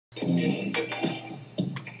What's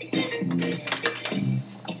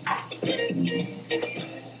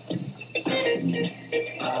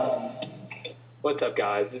up,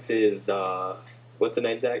 guys? This is, what's the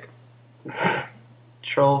name, Zach?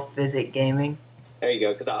 Troll Physic Gaming. There you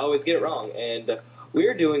go, because I always get it wrong. And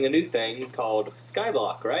we're doing a new thing called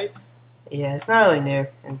Skyblock, right? Yeah, it's not really new.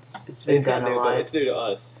 It's been done not new, a lot. but it's new to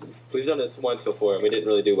us. We've done this once before, and we didn't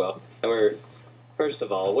really do well. And first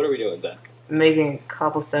of all, what are we doing, Zach? Making a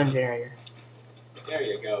cobblestone generator. There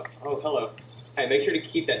you go. Oh, hello. Hey, make sure to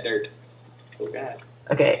keep that dirt. Oh, God.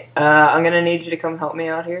 Okay, I'm gonna need you to come help me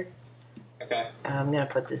out here. Okay. I'm gonna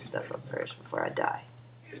put this stuff up first before I die.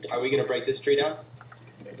 Are we gonna break this tree down?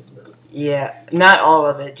 Yeah, not all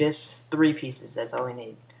of it, just 3 pieces. That's all we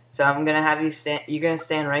need. So I'm gonna have you stand. You're gonna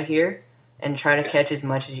stand right here and try to catch as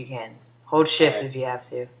much as you can. Hold shift Right. if you have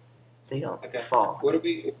to, so you don't Okay. fall. What are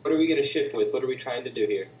we gonna shift with? What are we trying to do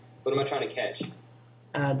here? What am I trying to catch?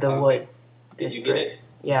 The wood. Did you get bricks. it?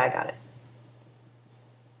 Yeah, I got it.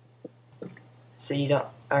 So you don't.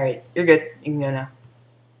 All right, you're good. You can go now.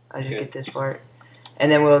 I'll just get this part,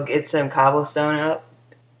 and then we'll get some cobblestone up.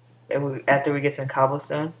 And after we get some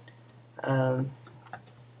cobblestone,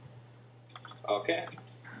 Okay.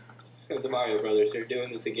 The Mario Brothers are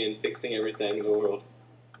doing this again, fixing everything in the world.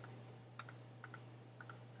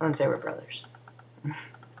 I wouldn't say we're brothers.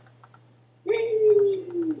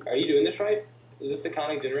 Whee! Are you doing this right? Is this the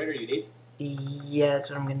conic generator you need? Yeah, that's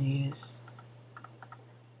what I'm gonna use.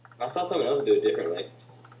 I saw someone else do it differently.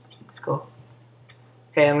 It's cool.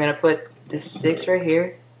 Okay, I'm gonna put the sticks right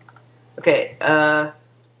here. Okay,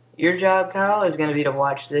 your job, Kyle, is gonna be to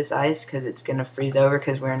watch this ice because it's gonna freeze over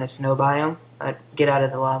because we're in a snow biome. Get out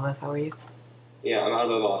of the lava if I were you. Yeah, I'm out of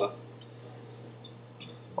the lava.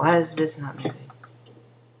 Why is this not moving?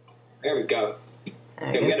 There we go. There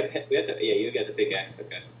Okay, we go. we have to. Yeah, you got the pickaxe.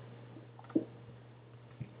 Okay.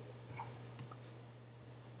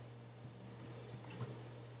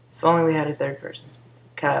 If only we had a third person.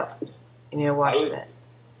 Kyle, you need to watch that.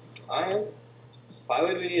 I am. Why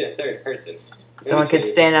would we need a third person? Someone could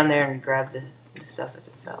stand down there and grab the stuff as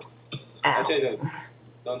it fell. I'll tell Ow. you,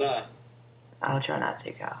 don't die. I'll try not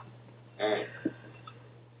to, Kyle. Alright.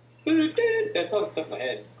 That song stuck in my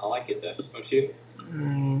head. I like it though, don't you?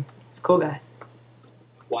 It's a cool guy.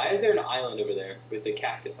 Why is there an island over there with the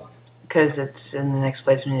cactus on it? Because it's in the next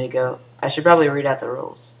place we need to go. I should probably read out the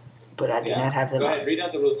rules, but I do not have them. Go ahead, read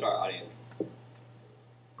out the rules to our audience.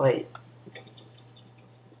 Wait.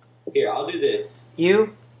 Here, I'll do this.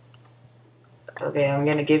 You? Okay, I'm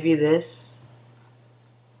gonna give you this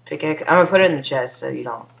pickaxe. I'm gonna put it in the chest so we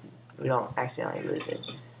don't accidentally lose it.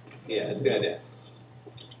 Yeah, it's a good idea.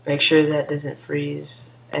 Make sure that doesn't freeze.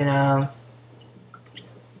 And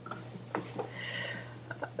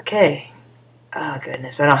okay. Oh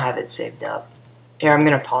goodness, I don't have it saved up. Here, I'm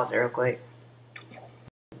gonna pause it real quick.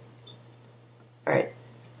 Alright.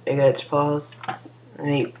 There you go, it's paused. Let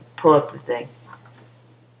me pull up the thing.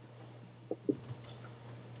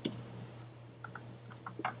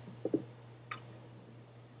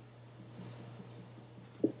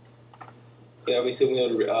 Yeah, are we still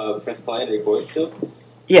going to press play and record still?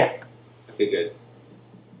 Yeah. Okay, good.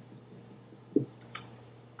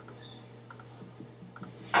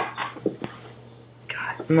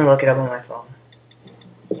 God, I'm gonna look it up on my phone.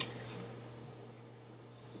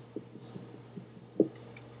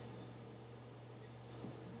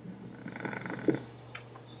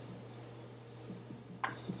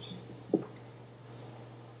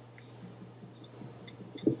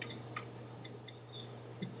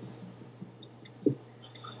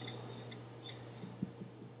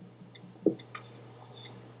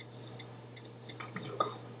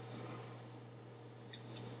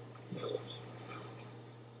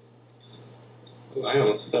 Ooh, I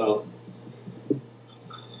almost fell.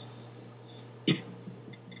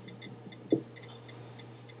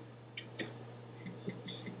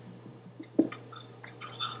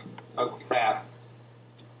 Oh crap.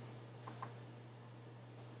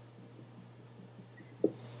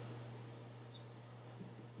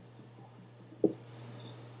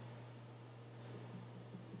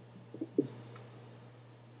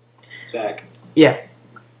 Zach. Yeah.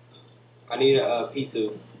 I need a piece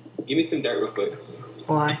of... Give me some dirt real quick.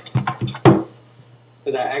 Why?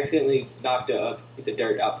 Because I accidentally knocked a piece of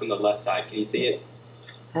dirt out from the left side. Can you see it?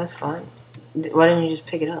 That's fine. Why didn't you just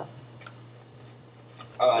pick it up?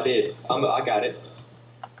 Oh, I did. I got it.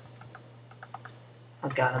 Oh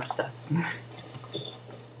god, I'm stuck.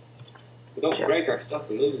 Don't break our stuff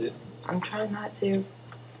and lose it. I'm trying not to.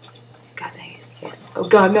 God dang it. I can't. Oh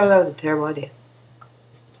god, no, that was a terrible idea.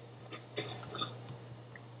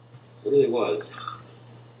 It really was.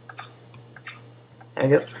 There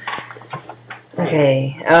we go.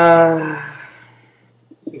 Okay,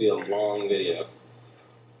 It'll be a long video.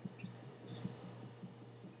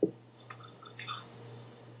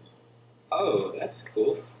 Oh, that's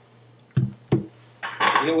cool. You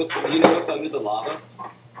know what's under the lava?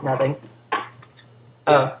 nothing. Yeah.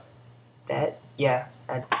 Oh, that? Yeah,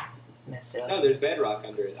 I messed it up. No, there's bedrock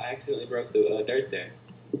under it. I accidentally broke the dirt there.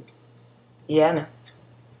 Yeah, I know.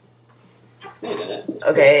 I know that. That's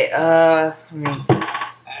Okay, Ow.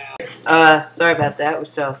 sorry about that. We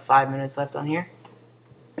still have 5 minutes left on here.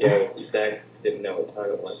 Yeah, Zach didn't know what time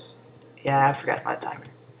it was. Yeah, I forgot my timer.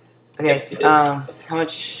 Okay, Yes, you did. how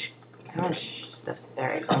much stuff's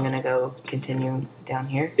alright, I'm gonna go continue down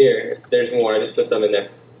here. Here, there's more. I just put some in there.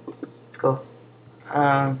 Let's go.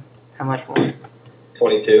 How much more?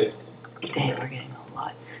 22. Dang, we're getting a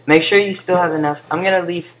lot. Make sure you still have enough. I'm gonna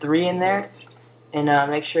leave 3 in there, and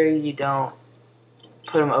make sure you don't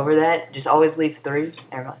put them over that. Just always leave 3.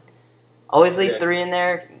 Never mind. Always leave Okay. 3 in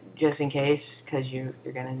there, just in case, because you're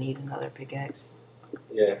gonna need another pickaxe.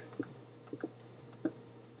 Yeah.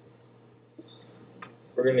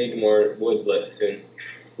 We're gonna need more wood soon.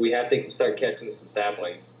 We have to start catching some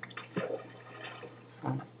saplings.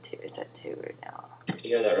 It's at 2 right now.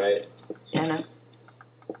 You know that, right? Yeah, no.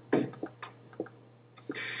 Did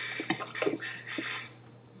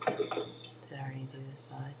I already do this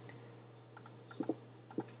side?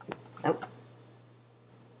 Nope.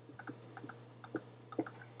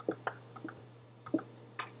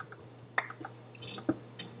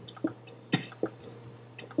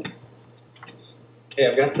 Hey,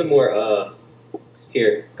 I've got some more,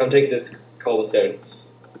 here, come take this cobblestone.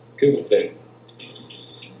 Cobblestone.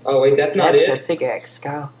 Oh, wait, that's not That's it? a pickaxe,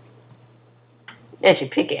 Kyle. That's your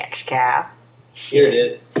pickaxe, Kyle. Here it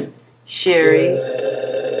is. Sherry.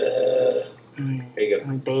 There you go.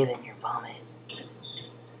 I'm bathing in your vomit.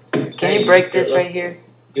 Can you break this right here?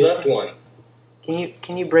 You left one.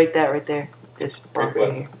 Can you break that right there? This block Break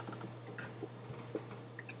right here.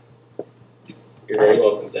 You're very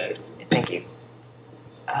welcome, Zach. Thank you.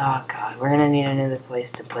 Oh god, we're gonna need another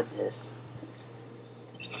place to put this.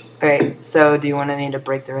 Alright, so do you want me to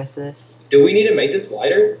break the rest of this? Do we need to make this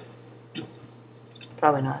wider?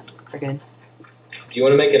 Probably not. We're good. Do you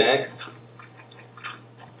want to make an axe?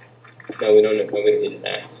 No, we don't need an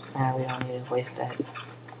axe. Nah, we don't need to waste that.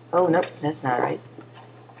 Oh, nope, that's not right.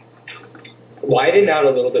 Widen out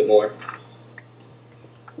a little bit more.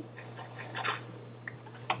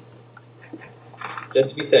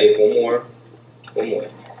 Just to be safe, one more. One more.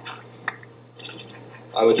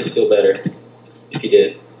 I would just feel better if you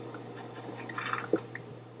did.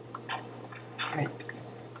 Alright.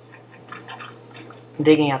 I'm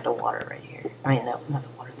digging out the water right here. I mean, no, not the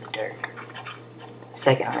water, the dirt.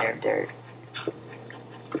 Second layer of dirt.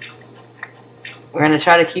 We're gonna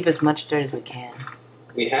try to keep as much dirt as we can.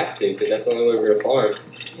 We have to, because that's the only way we're going to farm.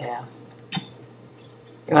 Yeah.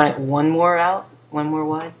 You want one more out? One more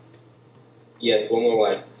wide? Yes, one more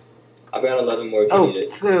wide. I've got 11 more if you need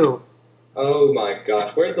it. Poo. Oh my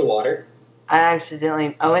gosh, where's the water? I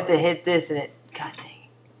went to hit this and it, god dang it.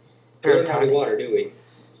 We don't have any water, do we?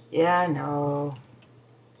 Yeah, I know.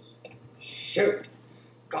 Shoot!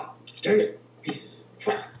 God damn it! Pieces of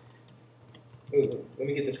crap! Ooh, let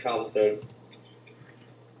me get this cobblestone.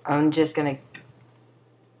 I'm just gonna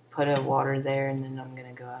put a water there and then I'm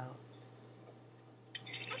gonna go out.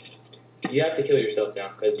 You have to kill yourself now,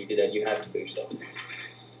 because you did that. You have to kill yourself.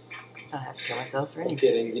 I don't have to kill myself for I'm anything.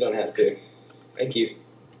 kidding, you don't have to. Thank you.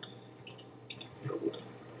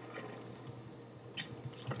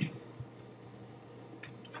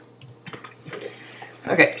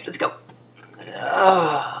 Okay, let's go.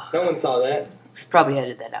 No one saw that. Probably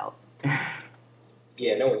edited that out.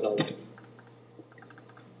 Yeah, no one saw that.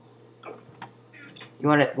 You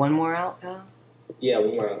want it one more out, Kyle? Yeah,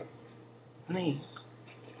 one more out. Me.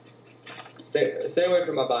 Stay away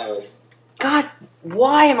from my biome. God,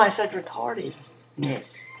 why am I such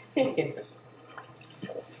retardedness?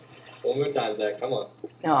 One more time, Zach, come on.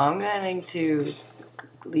 No, I'm going to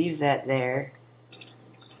leave that there.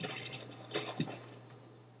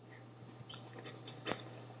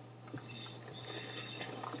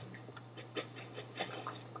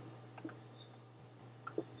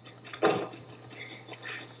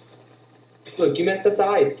 Look, you messed up the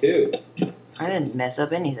ice, too. I didn't mess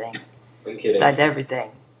up anything. I'm kidding. Besides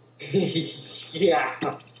everything. Yeah.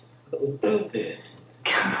 God,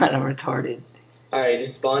 I'm retarded. Alright,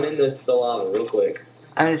 just spawn in the lava real quick.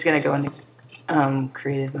 I'm just going to go into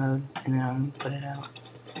creative mode and then put it out.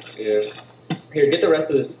 Yeah. Here, get the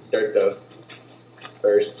rest of this dirt, though.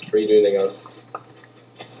 First, before you do anything else.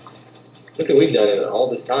 Look what we've done in all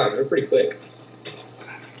this time. We're pretty quick.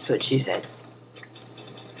 That's what she said.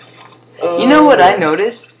 You know what I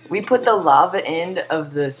noticed? We put the lava end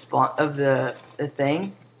of the spawn of the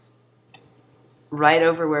thing right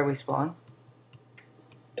over where we spawn.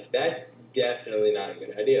 That's definitely not a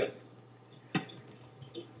good idea.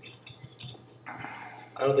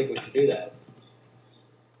 I don't think we should do that.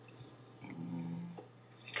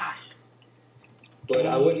 Gosh. But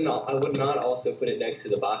I would not also put it next to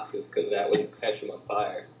the boxes because that would catch them on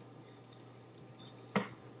fire.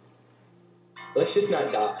 Let's just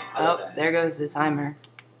not die. Oh, there goes the timer.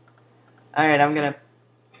 Alright, I'm gonna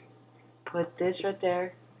put this right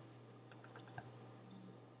there.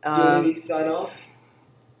 You want me to sign off?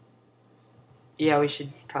 Yeah, we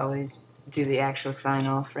should probably do the actual sign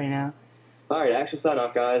off right now. Alright, actual sign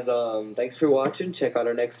off, guys. Thanks for watching. Check out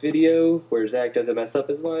our next video where Zach doesn't mess up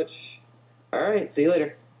as much. Alright, see you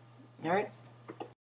later. Alright.